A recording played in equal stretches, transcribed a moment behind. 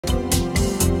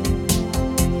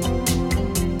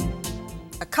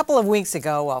A couple of weeks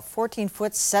ago, a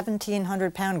 14-foot,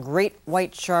 1,700-pound great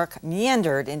white shark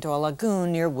meandered into a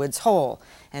lagoon near Woods Hole,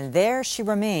 and there she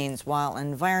remains while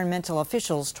environmental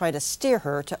officials try to steer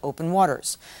her to open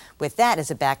waters. With that as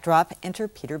a backdrop, enter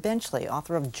Peter Benchley,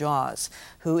 author of Jaws,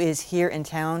 who is here in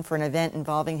town for an event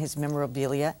involving his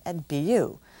memorabilia at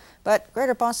BU. But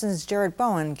Greater Boston's Jared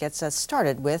Bowen gets us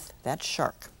started with that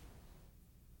shark.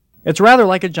 It's rather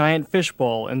like a giant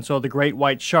fishbowl, and so the great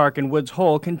white shark in Woods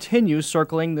Hole continues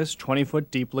circling this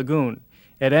 20-foot deep lagoon.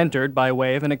 It entered by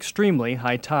way of an extremely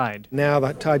high tide. Now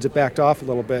the tides have backed off a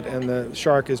little bit, and the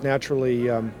shark is naturally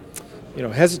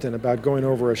hesitant about going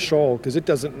over a shoal because it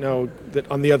doesn't know that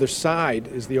on the other side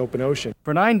is the open ocean.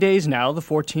 For 9 days now, the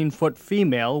 14-foot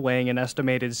female, weighing an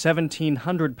estimated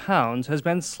 1,700 pounds, has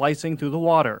been slicing through the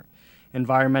water.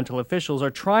 Environmental officials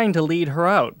are trying to lead her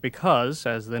out because,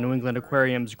 as the New England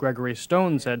Aquarium's Gregory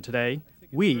Stone said today,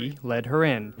 we led her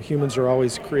in. Humans are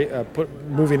always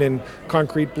moving in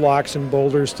concrete blocks and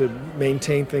boulders to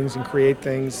maintain things and create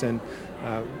things, and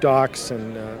docks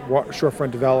and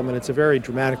shorefront development. It's a very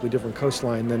dramatically different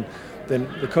coastline than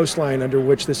the coastline under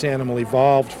which this animal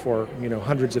evolved for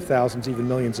hundreds of thousands, even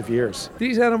millions of years.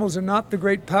 These animals are not the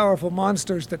great powerful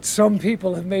monsters that some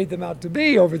people have made them out to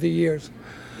be over the years.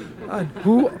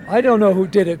 I don't know who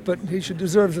did it, but he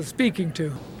deserves a speaking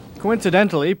to.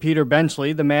 Coincidentally, Peter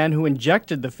Benchley, the man who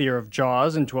injected the fear of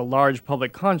Jaws into a large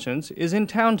public conscience, is in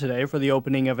town today for the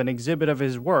opening of an exhibit of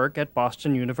his work at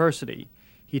Boston University.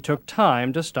 He took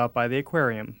time to stop by the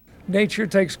aquarium. Nature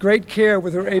takes great care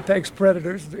with her apex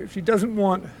predators. She doesn't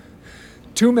want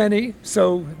too many,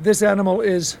 so this animal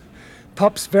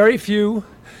pups very few,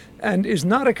 and is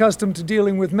not accustomed to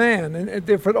dealing with man.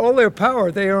 And for all their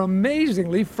power, they are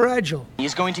amazingly fragile. He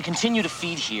is going to continue to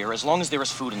feed here as long as there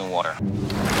is food in the water.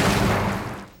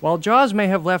 While Jaws may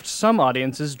have left some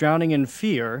audiences drowning in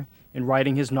fear, in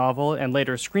writing his novel and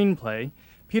later screenplay,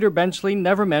 Peter Benchley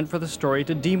never meant for the story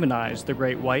to demonize the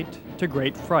great white to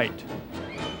great fright.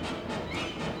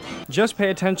 Just pay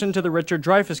attention to the Richard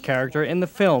Dreyfuss character in the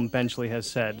film, Benchley has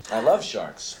said. I love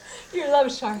sharks. You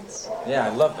love sharks. Yeah, I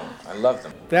love them. I love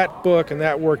them. That book and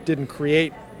that work didn't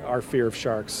create our fear of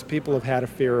sharks. People have had a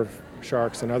fear of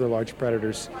sharks and other large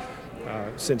predators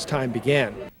since time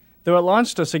began. Though it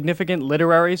launched a significant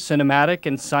literary, cinematic,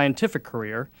 and scientific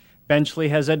career, Benchley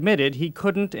has admitted he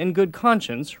couldn't, in good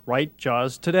conscience, write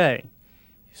Jaws today.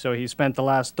 So he spent the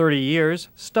last 30 years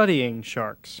studying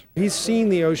sharks. He's seen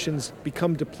the oceans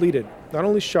become depleted, not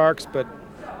only sharks, but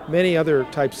many other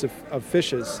types of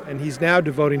fishes, and he's now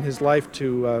devoting his life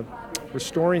to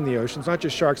restoring the oceans, not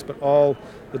just sharks, but all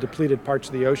the depleted parts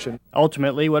of the ocean.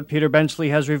 Ultimately, what Peter Benchley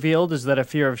has revealed is that a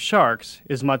fear of sharks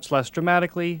is much less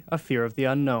dramatically a fear of the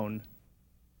unknown.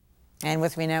 And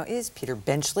with me now is Peter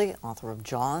Benchley, author of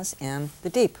Jaws and The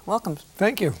Deep. Welcome.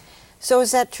 Thank you. So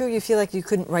is that true? You feel like you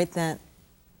couldn't write that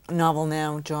novel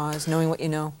now, Jaws, knowing what you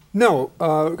know? No,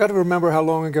 got to remember how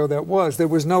long ago that was. There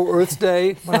was no Earth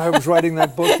Day when I was writing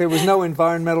that book. There was no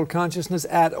environmental consciousness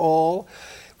at all.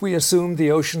 We assumed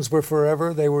the oceans were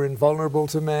forever. They were invulnerable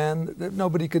to man.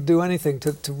 Nobody could do anything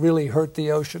to really hurt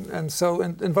the ocean. And so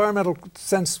environmental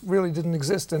sense really didn't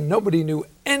exist, and nobody knew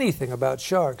anything about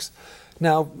sharks.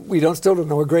 Now, we still don't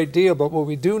know a great deal, but what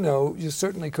we do know,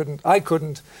 I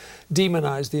couldn't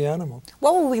demonize the animal.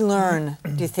 What will we learn,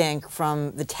 do you think,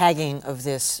 from the tagging of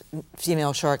this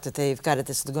female shark that they've got at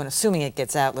this lagoon, assuming it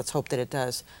gets out? Let's hope that it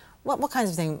does. What kinds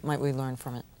of things might we learn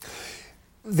from it?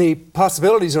 The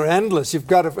possibilities are endless. You've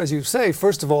got to, as you say,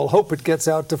 first of all, hope it gets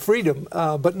out to freedom.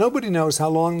 But nobody knows how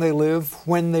long they live,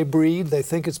 when they breed. They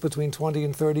think it's between 20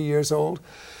 and 30 years old.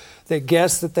 They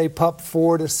guess that they pup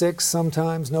 4 to 6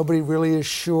 sometimes. Nobody really is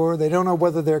sure. They don't know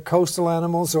whether they're coastal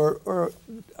animals or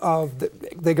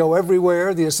they go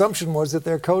everywhere. The assumption was that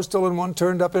they're coastal, and one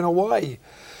turned up in Hawaii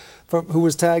who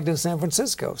was tagged in San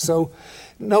Francisco. So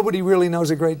nobody really knows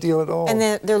a great deal at all. And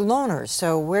they're loners,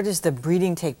 so where does the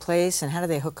breeding take place, and how do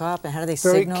they hook up, and how do they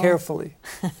signal? Very carefully.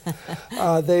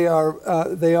 They are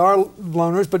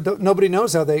loners, but nobody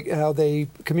knows how they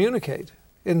communicate.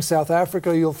 In South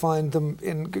Africa, you'll find them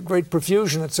in great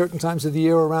profusion at certain times of the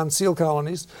year around seal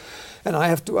colonies. And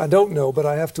I don't know, but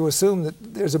I have to assume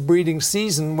that there's a breeding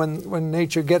season when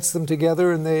nature gets them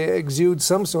together and they exude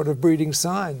some sort of breeding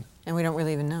sign. And we don't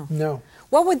really even know. No.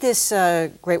 What would this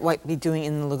great white be doing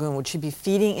in the lagoon? Would she be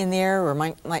feeding in there, or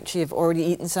might she have already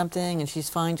eaten something and she's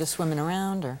fine just swimming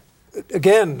around? Or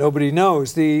Again, nobody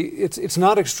knows. It's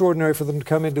not extraordinary for them to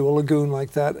come into a lagoon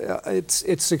like that.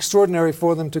 It's extraordinary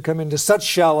for them to come into such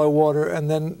shallow water and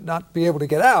then not be able to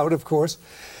get out, of course.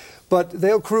 but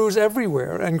they'll cruise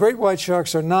everywhere. And great white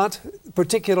sharks are not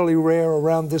particularly rare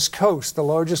around this coast. The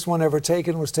largest one ever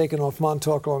taken was taken off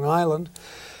Montauk, Long Island.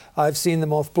 I've seen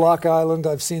them off Block Island.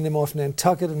 I've seen them off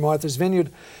Nantucket and Martha's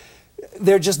Vineyard.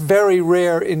 They're just very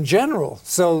rare in general.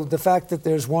 So the fact that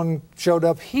there's one showed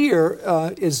up here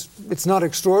it's not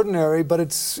extraordinary, but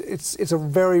it's a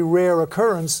very rare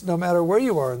occurrence no matter where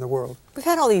you are in the world. We've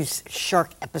had all these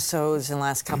shark episodes in the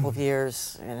last couple of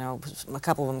years, you know, a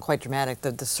couple of them quite dramatic,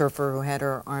 the surfer who had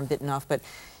her arm bitten off, but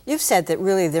you've said that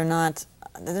really they're not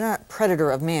predator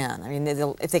of man. I mean,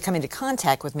 if they come into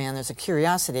contact with man, there's a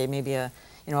curiosity, maybe a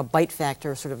bite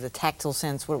factor, sort of the tactile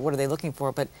sense, what are they looking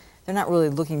for, but they're not really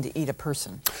looking to eat a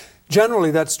person.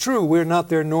 Generally, that's true. We're not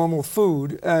their normal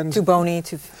food. And too bony,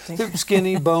 too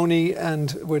skinny, bony,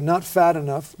 and we're not fat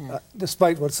enough,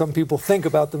 despite what some people think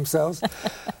about themselves.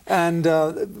 And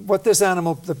what this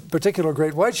animal, the particular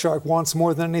great white shark, wants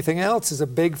more than anything else is a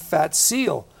big, fat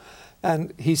seal.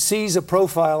 And he sees a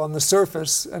profile on the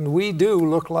surface, and we do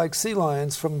look like sea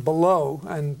lions from below.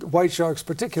 And white sharks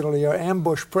particularly are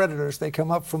ambush predators. They come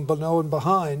up from below and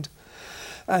behind.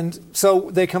 And so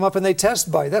they come up and they test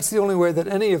bite. That's the only way that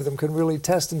any of them can really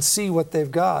test and see what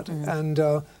they've got. And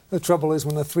the trouble is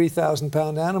when a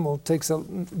 3,000-pound animal takes a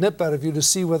nip out of you to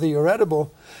see whether you're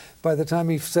edible, by the time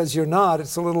he says you're not,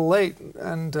 it's a little late,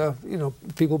 and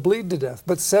people bleed to death.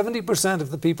 But 70%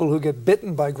 of the people who get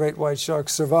bitten by great white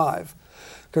sharks survive,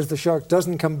 because the shark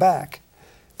doesn't come back.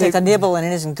 Take a nibble and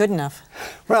it isn't good enough.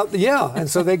 Well, yeah, and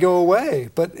so they go away.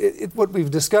 But what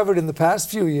we've discovered in the past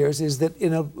few years is that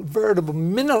in a veritable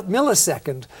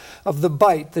millisecond of the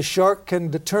bite, the shark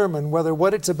can determine whether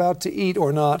what it's about to eat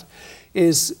or not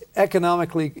is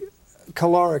economically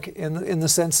caloric in the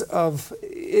sense of,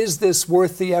 is this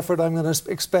worth the effort I'm going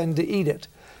to expend to eat it?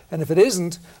 And if it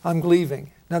isn't, I'm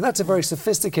leaving. Now, that's a very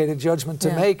sophisticated judgment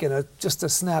to make in just a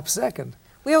snap second.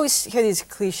 We always hear these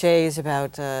cliches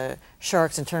about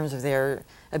sharks in terms of their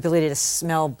ability to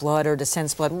smell blood or to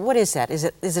sense blood. What is that? Is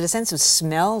it a sense of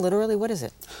smell, literally? What is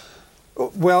it?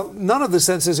 Well, none of the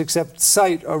senses except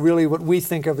sight are really what we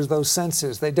think of as those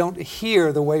senses. They don't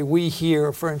hear the way we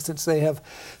hear. For instance, they have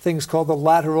things called the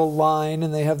lateral line,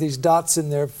 and they have these dots in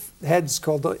their heads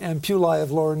called the ampullae of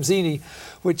Lorenzini,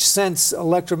 which sense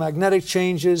electromagnetic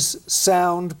changes,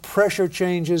 sound, pressure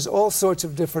changes, all sorts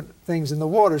of different things in the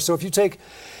water. So if you take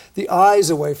the eyes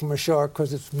away from a shark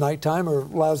because it's nighttime or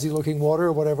lousy-looking water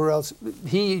or whatever else,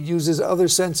 he uses other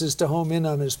senses to home in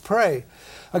on his prey.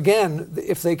 Again,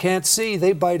 if they can't see,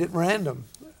 they bite at random.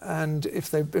 And if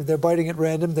they're biting at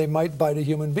random, they might bite a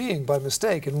human being by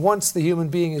mistake. And once the human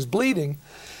being is bleeding,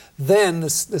 then the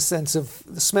sense of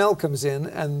the smell comes in,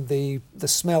 and the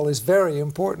smell is very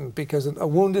important because a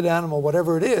wounded animal,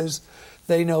 whatever it is,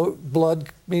 they know blood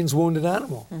means wounded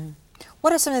animal. Mm-hmm.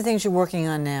 What are some of the things you're working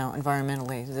on now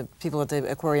environmentally? The people at the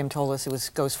aquarium told us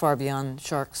it goes far beyond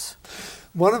sharks.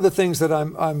 One of the things that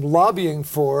I'm lobbying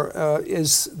for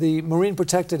is the marine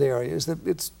protected areas.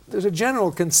 There's a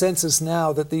general consensus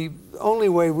now that the only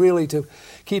way really to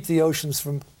keep the oceans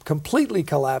from completely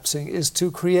collapsing is to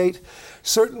create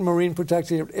certain marine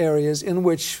protected areas in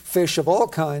which fish of all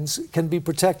kinds can be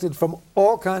protected from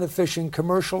all kind of fishing,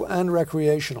 commercial and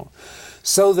recreational,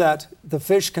 so that the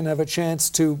fish can have a chance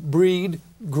to breed,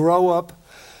 grow up,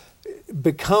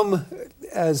 become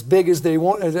as big as they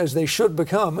want, as they should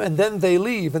become, and then they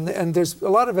leave. And there's a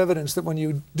lot of evidence that when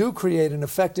you do create an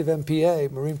effective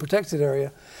MPA, marine protected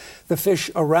area, the fish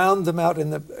around them out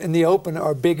in the open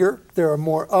are bigger, there are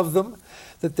more of them,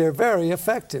 that they're very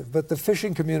effective. But the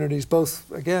fishing communities,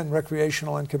 both, again,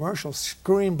 recreational and commercial,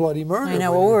 scream bloody murder. I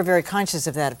know, well, we're very conscious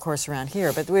of that, of course, around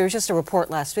here. But there was just a report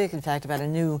last week, in fact, about a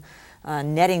new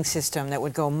netting system that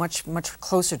would go much, much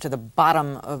closer to the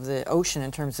bottom of the ocean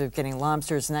in terms of getting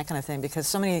lobsters and that kind of thing, because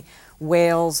so many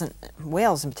whales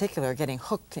in particular are getting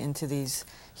hooked into these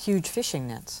huge fishing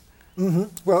nets. Mm-hmm.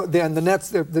 Well, then the nets,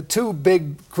 the two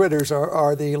big critters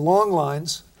are the long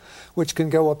lines, which can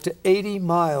go up to 80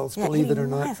 miles, believe it or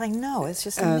not. 80 miles, I know, it's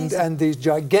just amazing. And these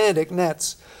gigantic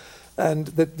nets. And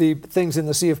the things in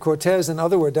the Sea of Cortez and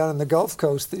otherwhere down in the Gulf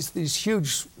Coast, these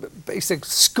huge basic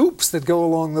scoops that go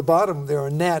along the bottom. They're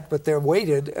a net, but they're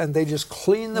weighted, and they just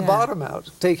clean the bottom out,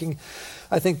 taking,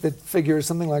 I think the figure is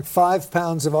something like 5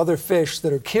 pounds of other fish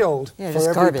that are killed for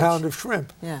every garbage. Pound of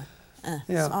shrimp.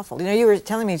 It's awful. You know, you were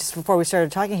telling me just before we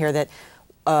started talking here that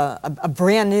a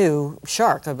brand new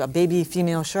shark, a baby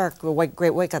female shark, a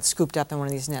great white, got scooped up in one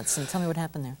of these nets. And tell me what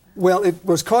happened there. Well, it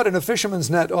was caught in a fisherman's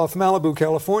net off Malibu,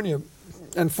 California.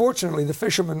 And fortunately, the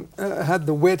fishermen had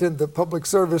the wit and the public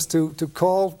service to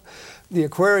call the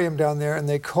aquarium down there, and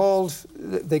they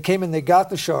came and they got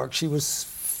the shark. She was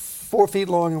 4 feet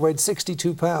long and weighed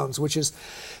 62 pounds, which is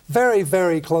very,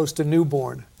 very close to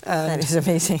newborn. And, that is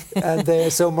amazing.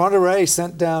 so Monterey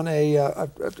sent down a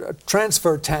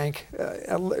transfer tank.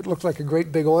 It looked like a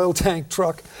great big oil tank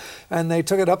truck, and they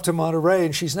took it up to Monterey,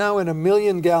 and she's now in a 1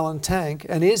 million-gallon tank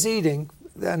and is eating,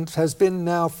 and has been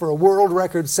now for a world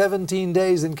record 17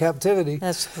 days in captivity.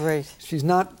 That's great. She's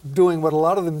not doing what a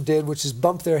lot of them did, which is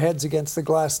bump their heads against the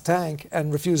glass tank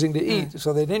and refusing to eat,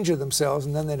 so they'd injure themselves,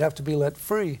 and then they'd have to be let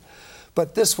free.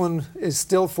 But this one is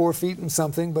still 4 feet and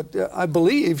something, but I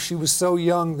believe she was so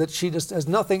young that she just has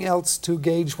nothing else to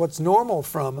gauge what's normal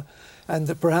from, and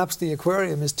that perhaps the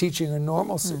aquarium is teaching her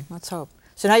normalcy. Let's hope.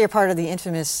 So now you're part of the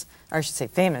infamous, or I should say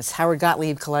famous, Howard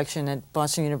Gottlieb collection at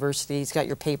Boston University. He's got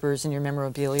your papers and your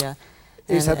memorabilia.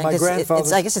 He's had my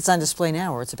grandfather's. I guess it's on display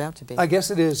now, or it's about to be. I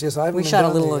guess it is, yes. I haven't We been shot a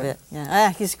down little there of yet. it.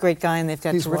 Yeah, he's a great guy, and they've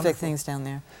got He's terrific wonderful. things down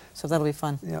there. So that'll be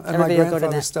fun. Yeah, and Everybody my will go to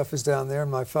grandfather's that. stuff is down there, and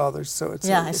my father's, so it's...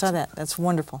 Yeah, I saw that. That's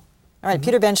wonderful. All right,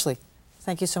 Peter Benchley,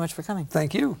 thank you so much for coming.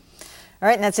 Thank you. All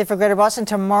right, and that's it for Greater Boston.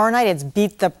 Tomorrow night, it's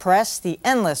Beat the Press, the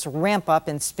endless ramp-up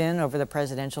and spin over the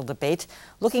presidential debate,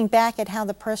 looking back at how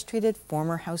the press treated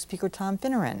former House Speaker Tom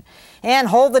Finneran. And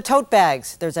hold the tote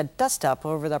bags. There's a dust-up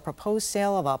over the proposed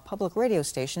sale of a public radio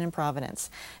station in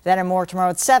Providence. That and more tomorrow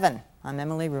at 7. I'm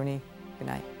Emily Rooney. Good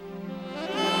night.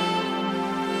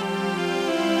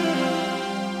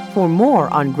 For more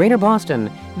on Greater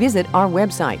Boston, visit our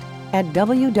website at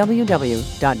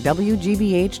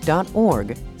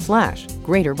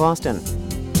www.wgbh.org/Greater Boston.